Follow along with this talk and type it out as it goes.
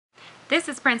This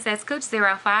is Princess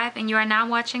Cooch05 and you are now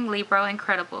watching Libro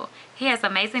Incredible. He has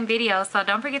amazing videos, so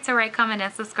don't forget to rate, comment,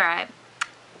 and subscribe.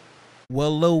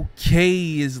 Well,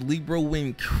 okay, is Libro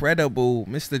Incredible.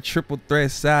 Mr. Triple Threat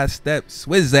Sidestep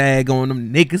Swizzag on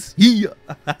them niggas.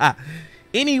 Yeah.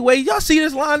 Anyway, y'all see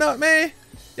this lineup, man?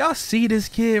 Y'all see this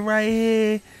kid right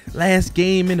here? Last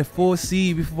game in the 4th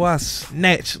seed before I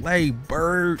snatch Larry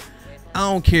Bird. I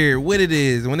don't care what it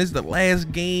is. When it's the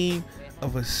last game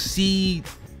of a seed,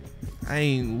 I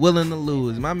ain't willing to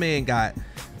lose. My man got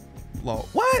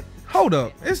what? Hold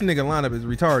up. This nigga lineup is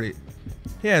retarded.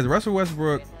 He has Russell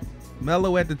Westbrook,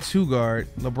 Melo at the 2 guard,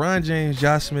 LeBron James,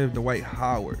 Josh Smith, Dwight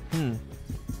Howard.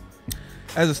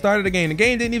 As the start of the game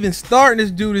didn't even start, and this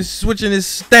dude is switching his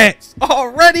stats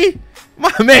already.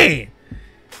 My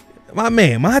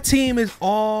team is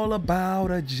all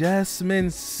about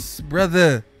adjustments,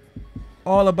 brother.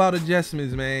 All about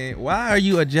adjustments, man. Why are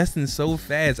you adjusting so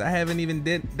fast? I haven't even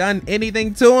done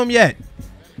anything to him yet.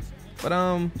 But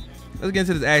let's get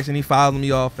into this action. He fouled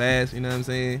me all fast. You know what I'm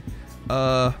saying?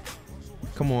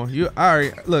 Come on. You all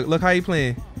right? Look how you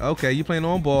playing. Okay, you playing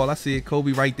on ball. I see it.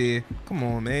 Kobe right there. Come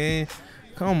on, man.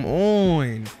 Come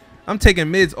on. I'm taking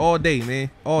mids all day,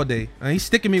 man. All day. He's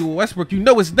sticking me with Westbrook. You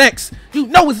know it's next. You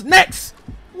know it's next.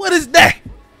 What is that?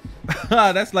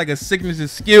 That's like a signature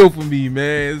skill for me,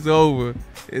 man. It's over.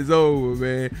 It's over,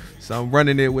 man. So I'm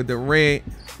running it with the rant.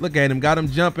 Look at him. Got him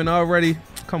jumping already.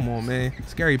 Come on, man.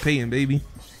 Scary Payton, baby.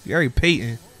 Scary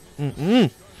Payton.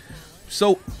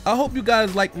 So I hope you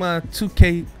guys like my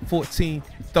 2K14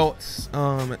 thoughts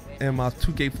and my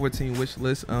 2K14 wish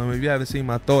list. If you haven't seen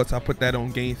my thoughts, I put that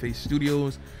on GameFace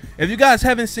Studios. If you guys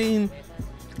haven't seen,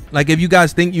 like, if you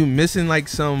guys think you missing like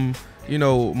some, you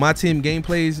know, my team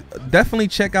gameplays, definitely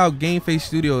check out GameFace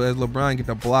Studios as LeBron get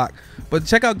the block. But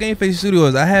check out GameFace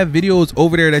Studios. I have videos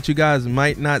over there that you guys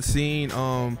might not seen.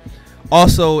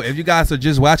 Also, if you guys are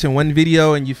just watching one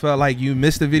video and you felt like you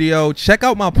missed a video, check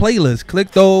out my playlist.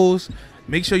 Click those.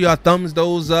 Make sure y'all thumbs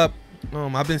those up.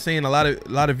 I've been seeing a lot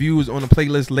of views on the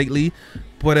playlist lately.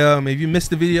 But if you missed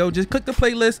the video, just click the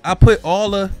playlist. I put all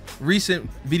the recent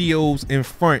videos in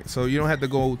front, so you don't have to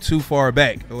go too far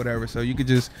back or whatever. So you could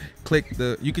just click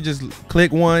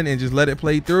one and just let it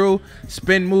play through.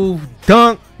 Spin move,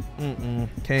 dunk.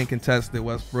 Can't contest it,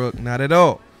 Westbrook. Not at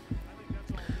all.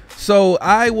 So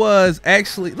I was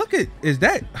actually look at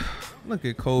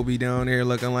Kobe down there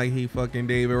looking like he fucking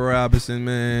David Robinson,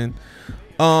 man.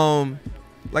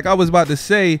 Like I was about to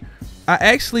say, I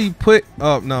actually put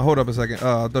no, hold up a second.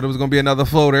 I thought it was gonna be another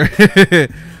floater.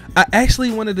 I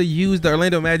actually wanted to use the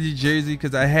Orlando Magic jersey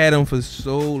because I had them for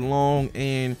so long,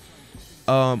 and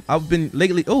I've been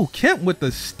lately. Oh, Kemp with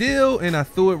the steal, and I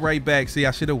threw it right back. See,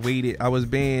 I should have waited. I was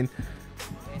being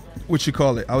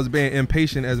I was being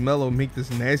impatient as Melo make this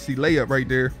nasty layup right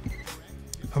there.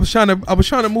 I was trying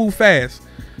to move fast,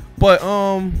 but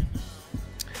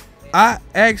I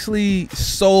actually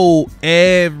sold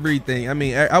everything. I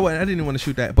mean, I didn't want to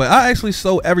shoot that, but I actually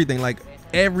sold everything. Like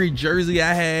every jersey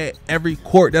I had, every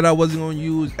court that I wasn't gonna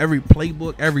use, every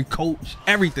playbook, every coach,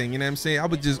 everything. You know what I'm saying? I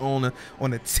was just on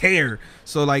a tear.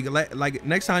 So like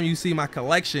next time you see my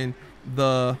collection,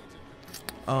 the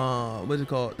what's it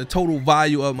called, the total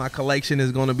value of my collection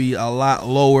is going to be a lot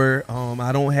lower.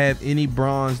 I don't have any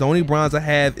bronze. The only bronze I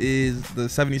have is the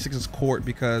 76ers court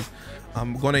because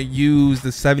I'm going to use the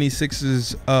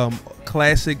 76ers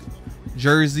classic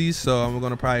jerseys, so I'm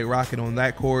going to probably rock it on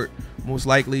that court most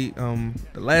likely. The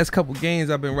last couple games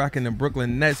I've been rocking the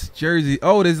Brooklyn Nets jersey.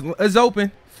 Oh, it's open.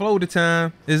 Flow the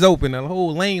time is open. The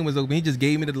whole lane was open. He just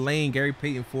gave me the lane. Gary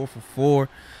Payton 4 for 4.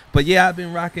 But yeah, I've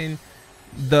been rocking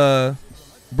the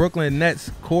Brooklyn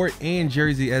Nets court and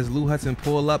jersey as Lou Hudson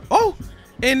pull up. Oh,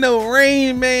 in the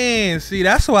rain, man. See,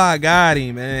 that's why I got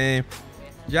him, man.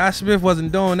 Josh Smith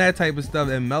wasn't doing that type of stuff.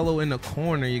 And Melo in the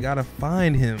corner, you gotta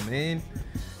find him, man.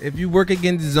 If you work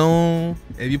against zone,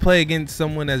 if you play against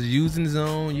someone that's using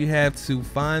zone, you have to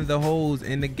find the holes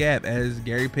in the gap as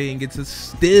Gary Payton gets a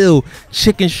steal.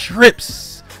 Chicken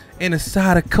strips and a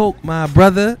side of Coke, my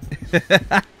brother.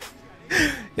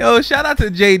 Yo, shout out to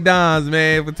Jay Dons,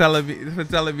 man, for telling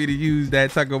me to use that.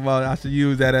 Talking about I should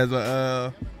use that as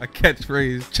a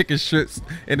catchphrase. Chicken strips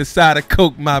and a side of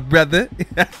Coke, my brother.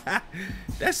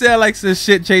 That sound like some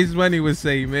shit Chase Money would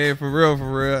say, man. For real,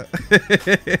 for real.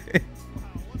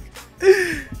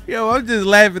 Yo, I'm just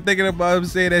laughing thinking about him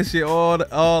saying that shit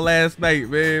all last night,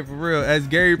 man. For real. As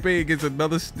Gary Payton gets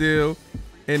another steal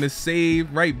and a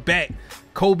save right back.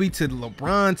 Kobe to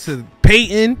LeBron to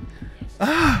Payton.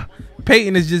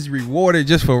 Payton is just rewarded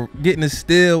just for getting a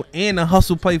steal and a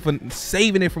hustle play for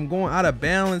saving it from going out of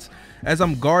balance. As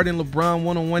I'm guarding LeBron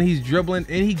one-on-one, he's dribbling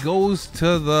and he goes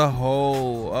to the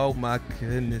hole. Oh my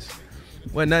goodness.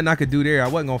 Well, nothing I could do there. I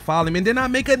wasn't going to foul him. And then I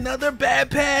make another bad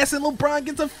pass and LeBron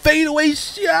gets a fadeaway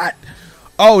shot.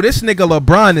 Oh, this nigga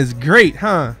LeBron is great,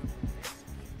 huh?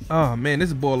 Oh, man,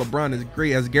 this boy LeBron is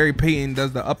great as Gary Payton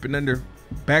does the up and under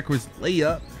backwards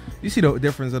layup. You see the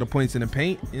difference of the points in the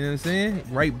paint. You know what I'm saying?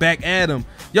 Right back at him.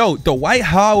 Yo, Dwight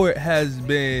Howard has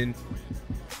been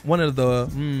one of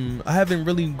the I haven't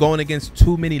really gone against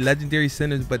too many legendary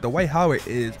centers, but Dwight Howard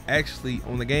is actually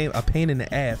on the game a pain in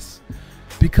the ass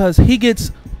because he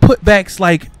gets putbacks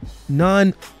like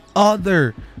none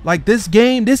other. Like this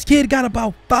game, this kid got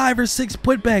about 5 or 6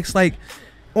 putbacks like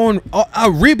on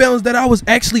rebounds that I was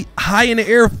actually high in the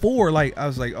air for. Like I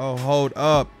was like, oh, hold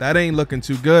up, that ain't looking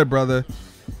too good, brother.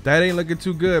 That ain't looking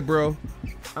too good, bro.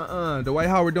 Dwight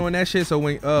Howard doing that shit. So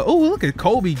when oh, look at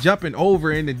Kobe jumping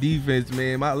over in the defense,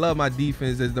 man. I love my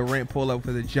defense as the ramp pull up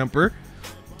for the jumper.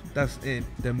 That's in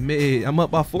the mid. I'm up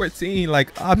by 14.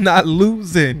 Like I'm not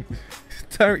losing.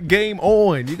 Turn game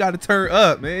on. You gotta turn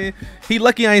up, man. He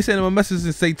lucky I ain't sending him a message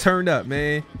and say turn up,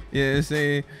 man. You know what I'm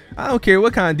saying? I don't care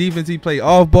what kind of defense he play.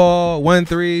 Off ball,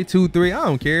 1-3, 2-3. I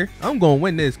don't care. I'm gonna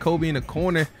win this. Kobe in the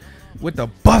corner with the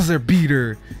buzzer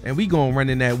beater, and we gonna run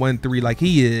in that 1-3 like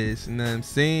he is. You know what I'm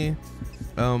saying?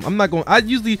 I'm not gonna. I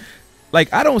usually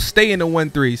like I don't stay in the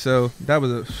 1-3, so that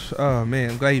was a. Oh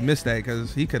man, I'm glad he missed that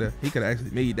because he could have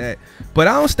actually made that. But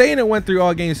I don't stay in the 1-3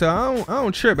 all game, so I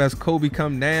don't trip as Kobe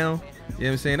come down. You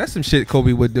know what I'm saying? That's some shit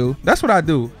Kobe would do. That's what I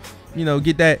do. You know,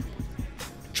 get that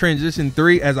transition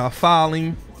 3 as I foul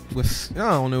him. I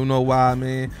don't even know why,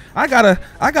 man. I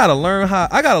gotta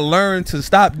learn to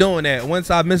stop doing that. Once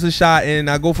I miss a shot and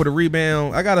I go for the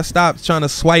rebound, I gotta stop trying to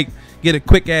swipe, get a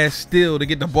quick ass steal to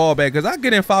get the ball back, because I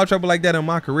get in foul trouble like that in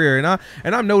my career,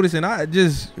 and I'm noticing I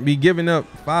just be giving up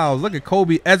fouls. Look at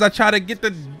Kobe as I try to get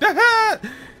the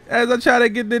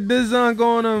design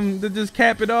going to just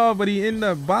cap it off, but he ended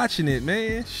up botching it,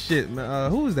 man. Shit, man.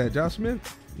 Who was that? Josh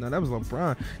Smith? No, that was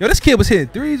LeBron. Yo, this kid was hitting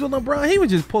threes with LeBron. He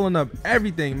was just pulling up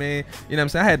everything, man. You know what I'm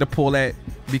saying? I had to pull that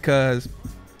because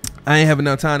I ain't have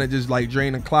enough time to just like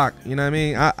drain the clock. You know what I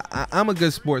mean? I'm a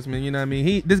good sportsman. You know what I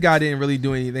mean? This guy didn't really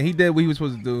do anything. He did what he was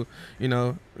supposed to do. You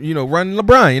know, run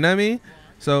LeBron. You know what I mean?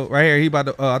 So right here, he about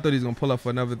to. I thought he was gonna pull up for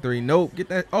another 3. Nope. Get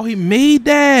that. Oh, he made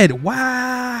that.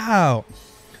 Wow.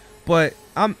 But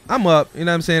I'm up. You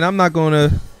know what I'm saying? I'm not gonna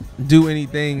do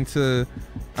anything to.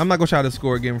 I'm not gonna try to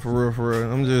score again for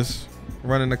real. I'm just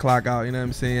running the clock out. You know what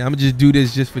I'm saying? I'm gonna just do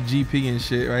this just for GP and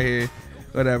shit right here.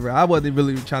 Whatever. I wasn't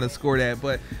really trying to score that,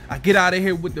 but I get out of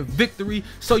here with the victory.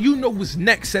 So you know what's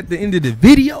next at the end of the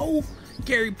video.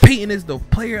 Gary Payton is the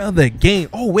player of the game.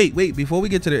 Oh wait. Before we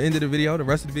get to the end of the video, the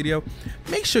rest of the video,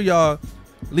 make sure y'all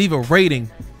leave a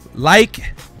rating,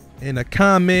 like, and a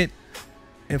comment.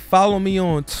 And follow me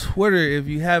on Twitter if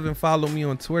you haven't followed me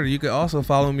on Twitter. You can also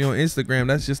follow me on Instagram.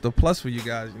 That's just a plus for you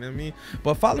guys. You know what I mean?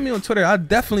 But follow me on Twitter. I'll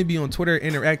definitely be on Twitter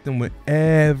interacting with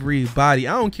everybody.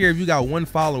 I don't care if you got 1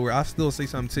 follower. I'll still say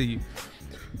something to you.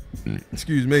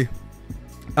 Excuse me.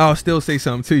 I'll still say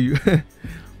something to you.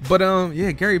 But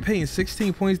yeah, Gary Payton,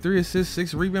 16 points, 3 assists,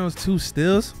 6 rebounds, 2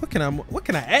 steals. What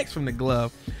can I ask from the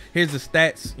glove? Here's the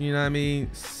stats. You know what I mean?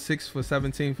 6 for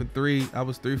 17 for 3. I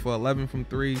was 3 for 11 from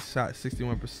 3. Shot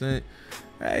 61%.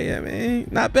 Hey, I mean,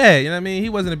 not bad. You know what I mean? He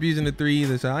wasn't abusing the 3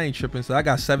 either, so I ain't tripping. So I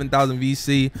got 7,000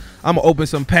 VC. I'm gonna open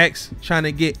some packs trying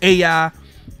to get AI.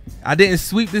 I didn't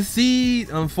sweep the seed,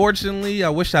 unfortunately. I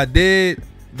wish I did.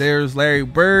 There's Larry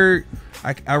Bird.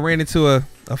 I ran into a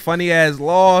funny ass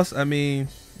loss. I mean,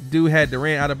 dude had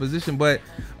Durant out of position, but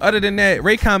other than that,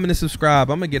 rate, comment, and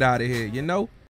subscribe. I'm gonna get out of here, you know.